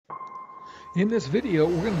In this video,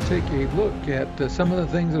 we're going to take a look at some of the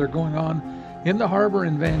things that are going on in the harbor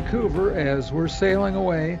in Vancouver as we're sailing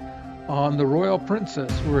away on the Royal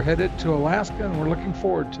Princess. We're headed to Alaska and we're looking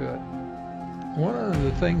forward to it. One of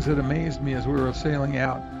the things that amazed me as we were sailing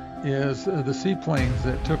out is the seaplanes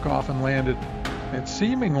that took off and landed and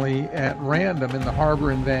seemingly at random in the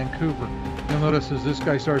harbor in Vancouver. You'll notice as this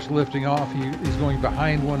guy starts lifting off, he's going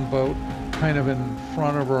behind one boat, kind of in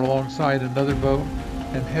front of or alongside another boat,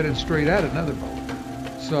 and headed straight at another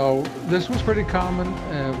boat. So this was pretty common.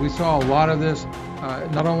 We saw a lot of this,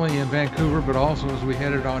 not only in Vancouver, but also as we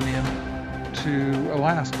headed on in to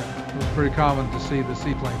Alaska. It was pretty common to see the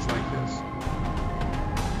seaplanes like this.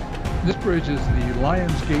 This bridge is the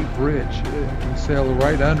Lionsgate Bridge. We sailed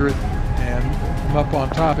right under it and from up on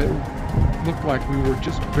top. It looked like we were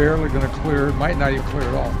just barely going to clear. It might not even clear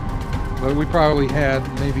at all. But we probably had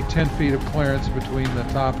maybe 10 feet of clearance between the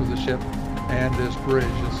top of the ship and this bridge.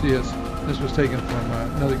 You'll see this was taken from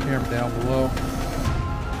another camera down below.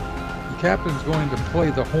 The captain's going to play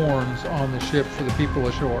the horns on the ship for the people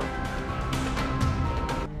ashore.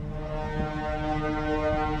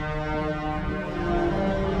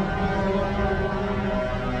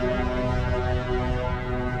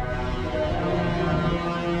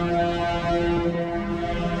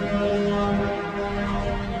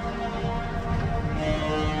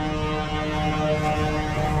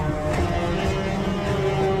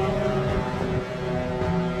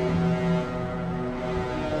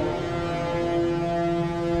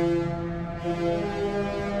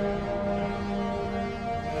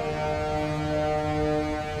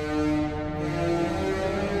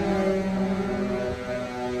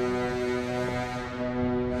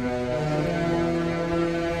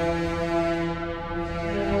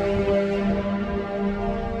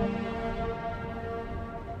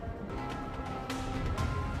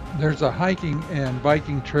 There's a hiking and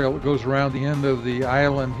biking trail that goes around the end of the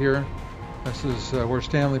island here. This is where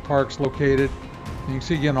Stanley Park's located. You can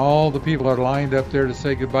see again all the people are lined up there to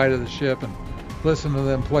say goodbye to the ship and listen to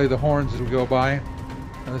them play the horns as we go by.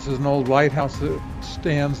 And this is an old lighthouse that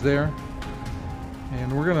stands there.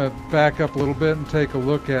 And we're going to back up a little bit and take a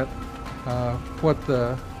look at what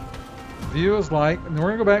the view is like. And then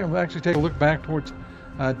we're going to go back and actually take a look back towards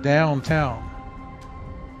downtown.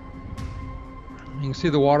 You can see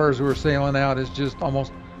the water as we were sailing out is just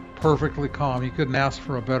almost perfectly calm. You couldn't ask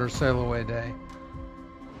for a better sail away day.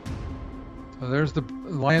 So there's the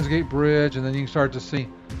Lionsgate Bridge, and then you can start to see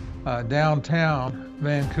downtown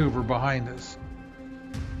Vancouver behind us.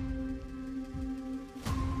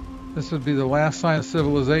 This would be the last sign of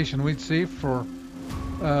civilization we'd see for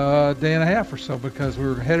a day and a half or so, because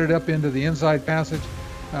we're headed up into the Inside Passage.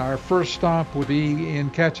 Our first stop would be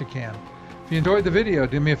in Ketchikan. If you enjoyed the video,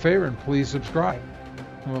 do me a favor and please subscribe.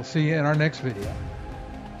 And we'll see you in our next video.